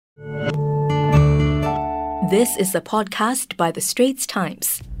This is a podcast by The Straits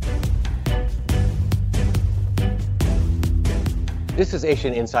Times. This is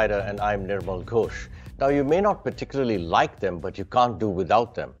Asian Insider and I'm Nirmal Ghosh. Now, you may not particularly like them, but you can't do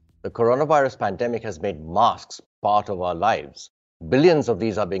without them. The coronavirus pandemic has made masks part of our lives. Billions of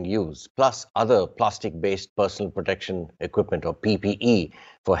these are being used, plus other plastic-based personal protection equipment or PPE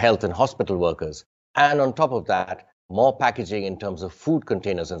for health and hospital workers. And on top of that, more packaging in terms of food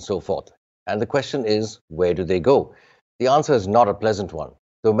containers and so forth. And the question is, where do they go? The answer is not a pleasant one.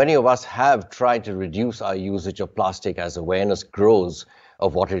 Though many of us have tried to reduce our usage of plastic as awareness grows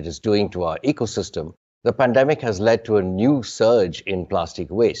of what it is doing to our ecosystem, the pandemic has led to a new surge in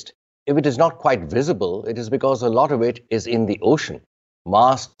plastic waste. If it is not quite visible, it is because a lot of it is in the ocean.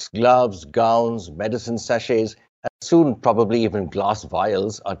 Masks, gloves, gowns, medicine sachets, and soon probably even glass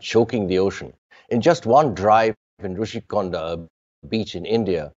vials are choking the ocean. In just one drive in Rishikonda, a beach in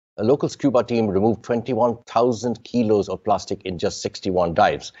India, a local scuba team removed 21,000 kilos of plastic in just 61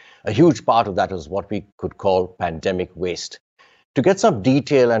 dives. A huge part of that is what we could call pandemic waste. To get some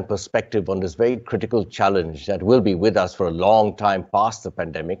detail and perspective on this very critical challenge that will be with us for a long time past the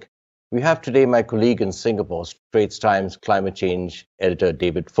pandemic, we have today my colleague in Singapore, Straits Times climate change editor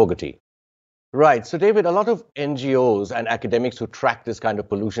David Fogarty. Right, so David, a lot of NGOs and academics who track this kind of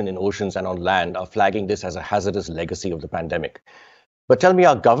pollution in oceans and on land are flagging this as a hazardous legacy of the pandemic. But tell me,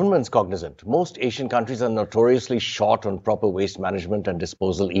 are governments cognizant? Most Asian countries are notoriously short on proper waste management and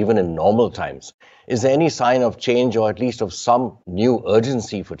disposal, even in normal times. Is there any sign of change, or at least of some new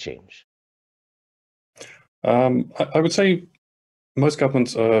urgency for change? I would say most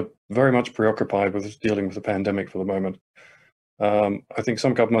governments are very much preoccupied with dealing with the pandemic for the moment. I think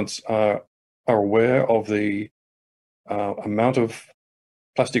some governments are aware of the amount of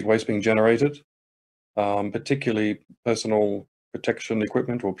plastic waste being generated, particularly personal protection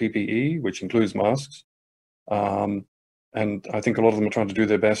equipment or PPE, which includes masks. And I think a lot of them are trying to do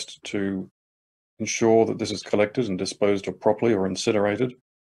their best to ensure that this is collected and disposed of properly or incinerated.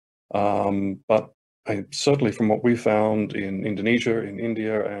 But certainly from what we found in Indonesia, in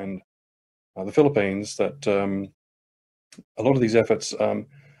India, and the Philippines, that a lot of these efforts,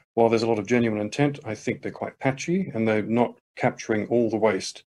 while there's a lot of genuine intent, I think they're quite patchy and they're not capturing all the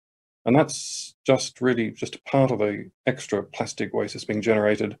waste. And that's just really just a part of the extra plastic waste that's being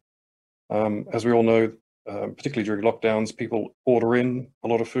generated. As we all know, particularly during lockdowns, people order in a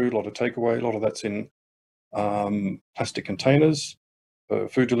lot of food, a lot of takeaway, a lot of that's in plastic containers for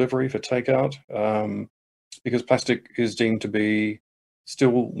food delivery, for takeout, because plastic is deemed to be still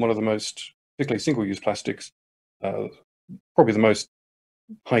one of the most, particularly single-use plastics, probably the most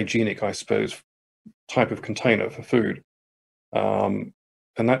hygienic, I suppose, type of container for food.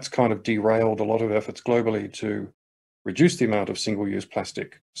 And that's kind of derailed a lot of efforts globally to reduce the amount of single-use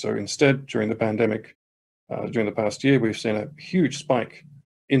plastic. So instead, during the pandemic, during the past year, we've seen a huge spike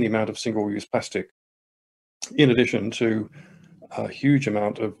in the amount of single-use plastic, in addition to a huge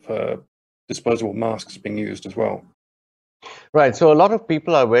amount of disposable masks being used as well. Right, so a lot of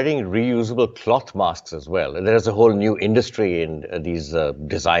people are wearing reusable cloth masks as well. There's a whole new industry in these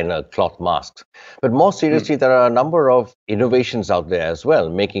designer cloth masks. But more seriously, there are a number of innovations out there as well,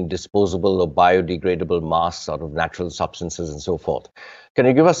 making disposable or biodegradable masks out of natural substances and so forth. Can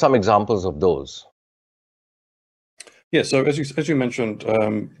you give us some examples of those? Yeah, so as you mentioned,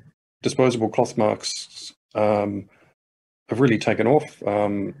 disposable cloth masks have really taken off.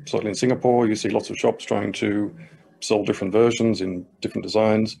 Certainly in Singapore, you see lots of shops trying to sell different versions in different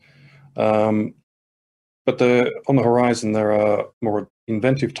designs. But on the horizon, there are more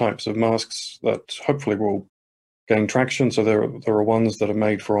inventive types of masks that hopefully will gain traction. So there are ones that are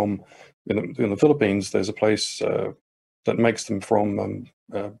made from, in the Philippines, there's a place that makes them from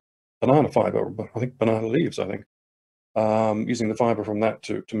banana fiber, I think banana leaves, using the fiber from that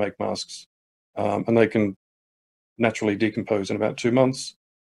to make masks. And they can naturally decompose in about 2 months.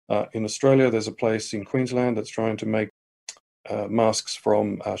 In Australia, there's a place in Queensland that's trying to make masks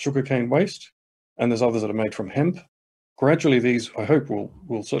from sugarcane waste, and there's others that are made from hemp. Gradually, these, I hope,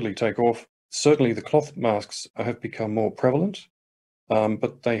 will certainly take off. Certainly, the cloth masks have become more prevalent,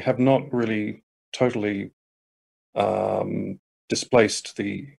 but they have not really totally displaced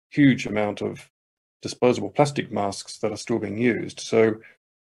the huge amount of disposable plastic masks that are still being used. So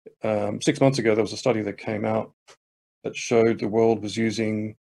 6 months ago, there was a study that came out that showed the world was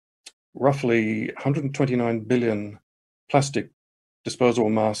using roughly 129 billion plastic disposable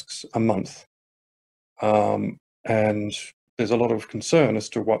masks a month. And there's a lot of concern as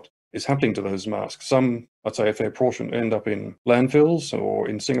to what is happening to those masks. Some, I'd say a fair portion, end up in landfills, or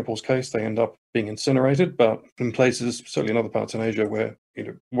in Singapore's case, they end up being incinerated. But in places, certainly in other parts in Asia, where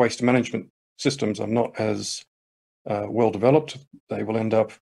waste management systems are not as well developed, they will end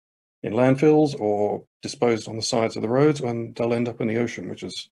up in landfills or disposed on the sides of the roads, and they'll end up in the ocean, which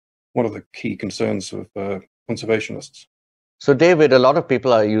is one of the key concerns of conservationists. So, David, a lot of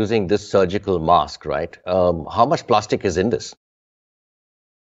people are using this surgical mask, right? How much plastic is in this?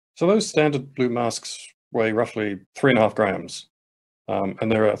 So those standard blue masks weigh roughly 3.5 grams,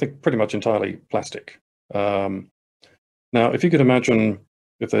 and they're, I think, pretty much entirely plastic. Now, if you could imagine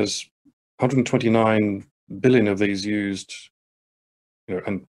if there's 129 billion of these used,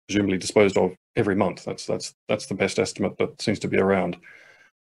 and presumably disposed of every month, that's the best estimate that seems to be around.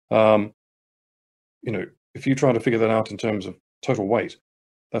 If you try to figure that out in terms of total weight,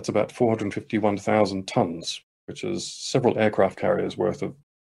 that's about 451,000 tons, which is several aircraft carriers worth of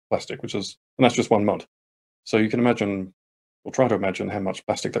plastic, and that's just 1 month. So you can imagine, or try to imagine, how much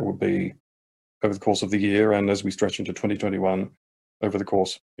plastic that would be over the course of the year, and as we stretch into 2021, over the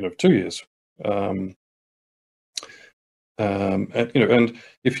course of 2 years. And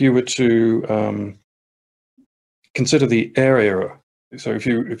if you were to consider the area, so if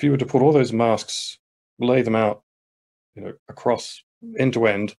you were to put all those masks, lay them out, across end to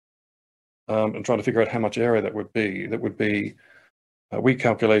end, and try to figure out how much area that would be, we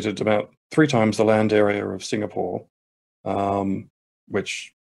calculated about 3 times the land area of Singapore, so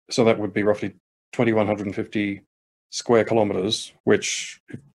that would be roughly 2,150 square kilometers, which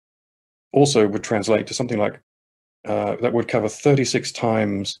also would translate to something like, that would cover 36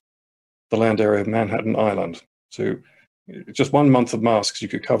 times the land area of Manhattan Island. So just 1 month of masks, you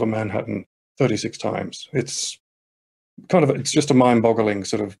could cover Manhattan 36 times. It's just a mind-boggling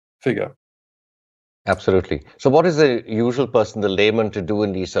sort of figure. Absolutely. So what is the usual person, the layman, to do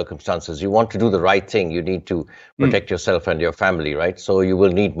in these circumstances? You want to do the right thing. You need to protect yourself and your family, right? So you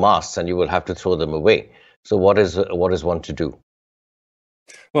will need masks and you will have to throw them away. So what is one to do?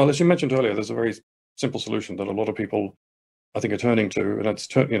 Well, as you mentioned earlier, there's a very simple solution that a lot of people, I think, are turning to, and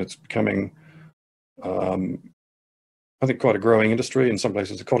it's becoming, I think, quite a growing industry. In some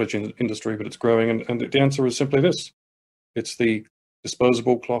places, a cottage industry, but it's growing. And the answer is simply this: it's the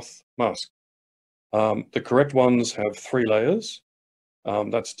disposable cloth mask. The correct ones have 3 layers.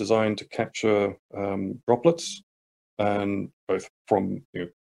 That's designed to capture droplets, and both from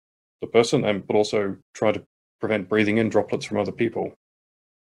the person, but also try to prevent breathing in droplets from other people.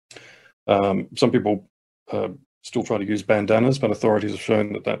 Some people still try to use bandanas, but authorities have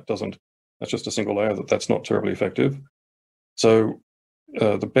shown that's just a single layer, that's not terribly effective. So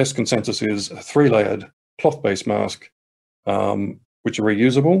the best consensus is a 3-layered cloth-based mask, which are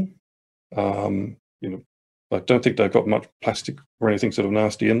reusable. I don't think they've got much plastic or anything sort of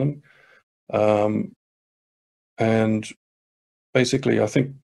nasty in them. And basically, I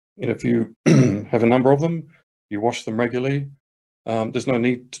think if you have a number of them, you wash them regularly, there's no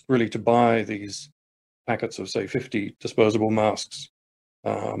need really to buy these packets of, say, 50 disposable masks.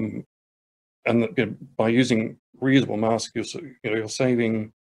 And by using reusable masks, you're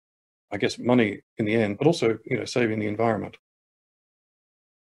saving, I guess, money in the end, but also saving the environment.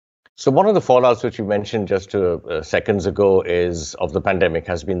 So one of the fallouts which you mentioned just seconds ago of the pandemic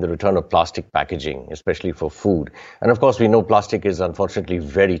has been the return of plastic packaging, especially for food. And of course, we know plastic is unfortunately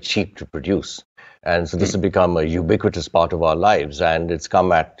very cheap to produce. And so this has become a ubiquitous part of our lives. And it's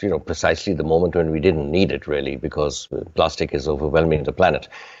come at precisely the moment when we didn't need it, really, because plastic is overwhelming the planet.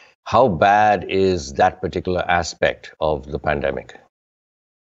 How bad is that particular aspect of the pandemic?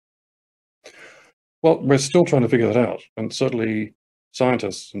 Well, we're still trying to figure that out. And certainly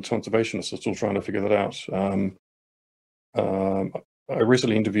scientists and conservationists are still trying to figure that out. I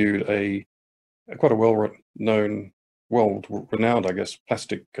recently interviewed quite a well-known, world-renowned, I guess,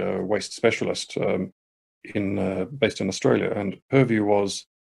 plastic waste specialist based in Australia, and her view was,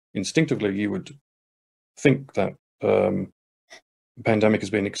 instinctively, you would think that the pandemic has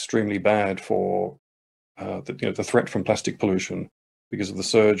been extremely bad for the threat from plastic pollution because of the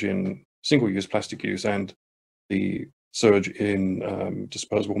surge in single-use plastic use and the surge in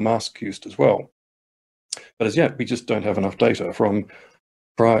disposable mask use as well. But as yet, we just don't have enough data from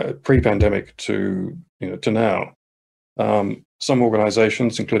pre-pandemic to now. Some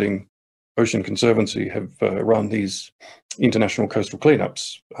organizations, including Ocean Conservancy, have run these international coastal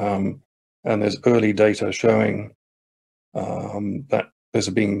cleanups, and there's early data showing that there's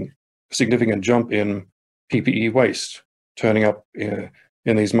been a significant jump in PPE waste turning up in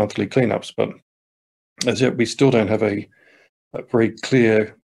these monthly cleanups. But as yet, we still don't have a very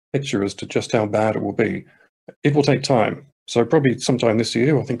clear picture as to just how bad it will be. It will take time. So probably sometime this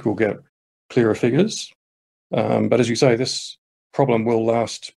year, I think we'll get clearer figures. But as you say, this problem will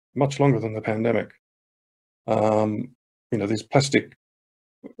last much longer than the pandemic. These plastic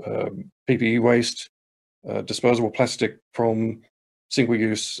PPE waste, disposable plastic from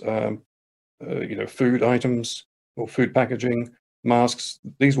single-use, food items or food packaging, masks.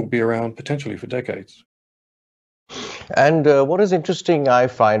 These will be around potentially for decades. And what is interesting, I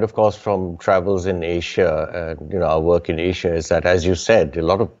find, of course, from travels in Asia and our work in Asia, is that, as you said, a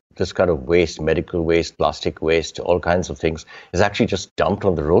lot of this kind of waste, medical waste, plastic waste, all kinds of things, is actually just dumped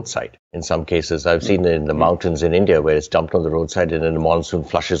on the roadside. In some cases, I've seen it in the mountains in India where it's dumped on the roadside and then the monsoon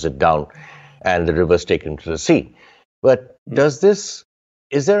flushes it down and the river's taken to the sea. But is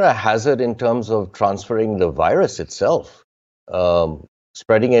there a hazard in terms of transferring the virus itself?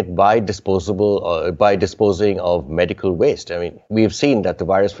 Spreading it by disposing of medical waste. I mean, we've seen that the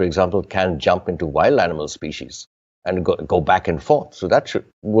virus, for example, can jump into wild animal species and go back and forth. So that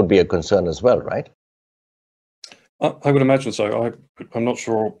would be a concern as well, right? I would imagine so. I'm not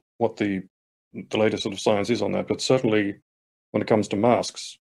sure what the latest sort of science is on that, but certainly when it comes to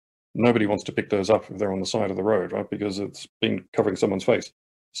masks, nobody wants to pick those up if they're on the side of the road, right? Because it's been covering someone's face.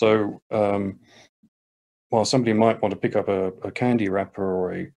 So while somebody might want to pick up a candy wrapper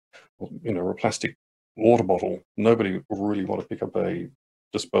or a plastic water bottle, nobody will really want to pick up a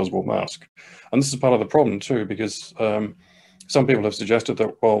disposable mask. And this is part of the problem too, because some people have suggested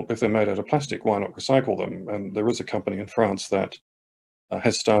that, well, if they're made out of plastic, why not recycle them? And there is a company in France that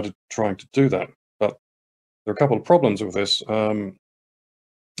has started trying to do that. But there are a couple of problems with this, and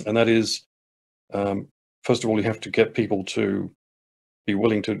that is, first of all, you have to get people to be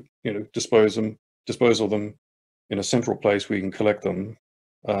willing to, dispose of them in a central place where you can collect them,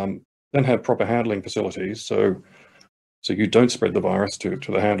 then have proper handling facilities so you don't spread the virus to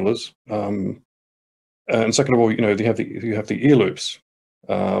the handlers. And second of all, you have the ear loops,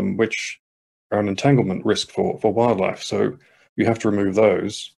 which are an entanglement risk for wildlife. So you have to remove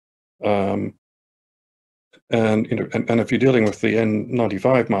those. And if you're dealing with the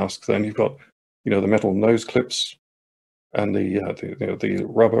N95 masks, then you've got the metal nose clips and the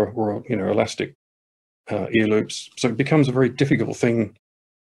rubber or elastic ear loops. So it becomes a very difficult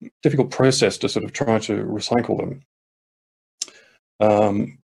process to sort of try to recycle them.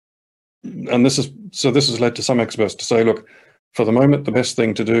 And this has led to some experts to say, look, for the moment, the best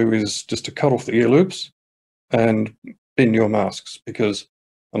thing to do is just to cut off the ear loops and bin your masks, because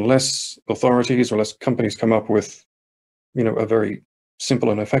unless authorities or unless companies come up with, a very simple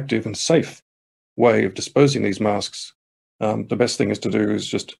and effective and safe way of disposing these masks, the best thing is to do is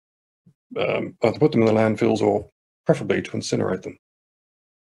just either put them in the landfills or preferably to incinerate them.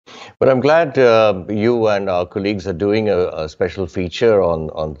 But I'm glad you and our colleagues are doing a special feature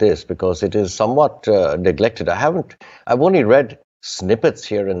on this, because it is somewhat neglected. I've only read snippets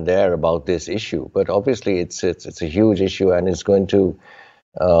here and there about this issue, but obviously it's a huge issue and it's going to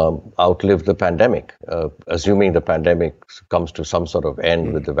outlive the pandemic, assuming the pandemic comes to some sort of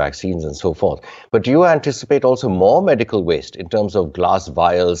end with the vaccines and so forth. But do you anticipate also more medical waste in terms of glass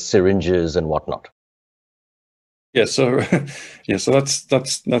vials, syringes and whatnot? Yeah, so that's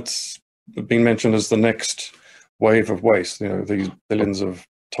been mentioned as the next wave of waste. These billions of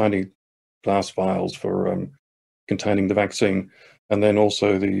tiny glass vials for containing the vaccine, and then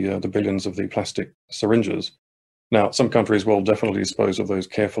also the billions of the plastic syringes. Now, some countries will definitely dispose of those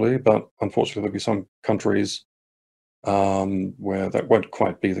carefully, but unfortunately, there'll be some countries where that won't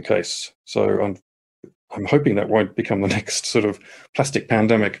quite be the case. So I'm hoping that won't become the next sort of plastic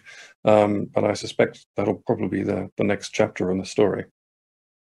pandemic, but I suspect that'll probably be the next chapter in the story.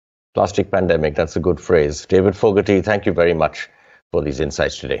 Plastic pandemic, that's a good phrase. David Fogarty, thank you very much for these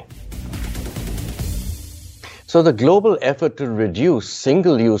insights today. So the global effort to reduce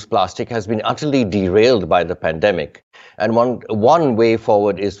single-use plastic has been utterly derailed by the pandemic. And one way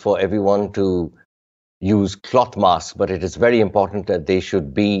forward is for everyone to use cloth masks, but it is very important that they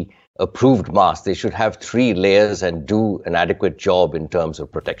should be approved masks. They should have 3 layers and do an adequate job in terms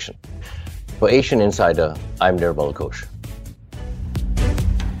of protection. For Asian Insider, I'm Nirmal Ghosh.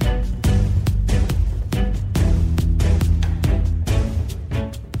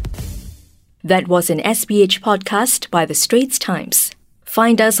 That was an SPH podcast by The Straits Times.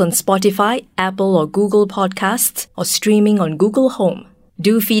 Find us on Spotify, Apple or Google Podcasts, or streaming on Google Home.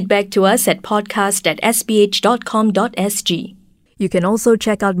 Do feedback to us at podcast@sph.com.sg. You can also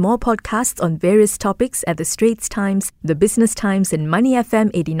check out more podcasts on various topics at The Straits Times, The Business Times and Money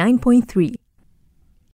FM 89.3.